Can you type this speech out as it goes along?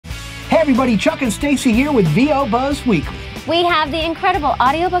everybody, Chuck and Stacey here with VO Buzz Weekly. We have the incredible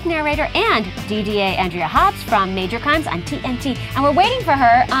audiobook narrator and DDA Andrea Hobbs from Major Crimes on TNT. And we're waiting for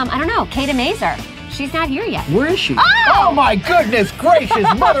her, I don't know, Kathe Mazur. She's not here yet. Where is she? Oh, my goodness gracious,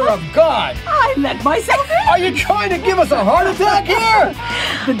 Mother of God! I let myself in. Are you trying to give us a heart attack here?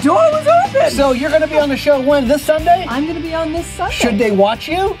 The door was open. So you're going to be on the show when? This Sunday? I'm going to be on this Sunday. Should they watch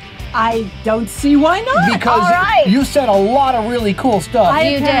you? I don't see why not. Because you said a lot of really cool stuff. I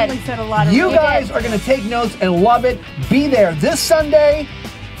You apparently did. said a lot of You really guys are going to take notes and love it. Be there this Sunday,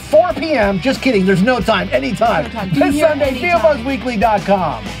 4 p.m. Just kidding. There's no time. Anytime. No time. Be This here Sunday, anytime.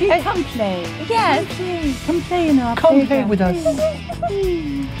 VOBuzzWeekly.com. Come play. yes. Come play in our Come play playground. with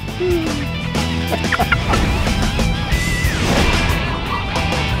us.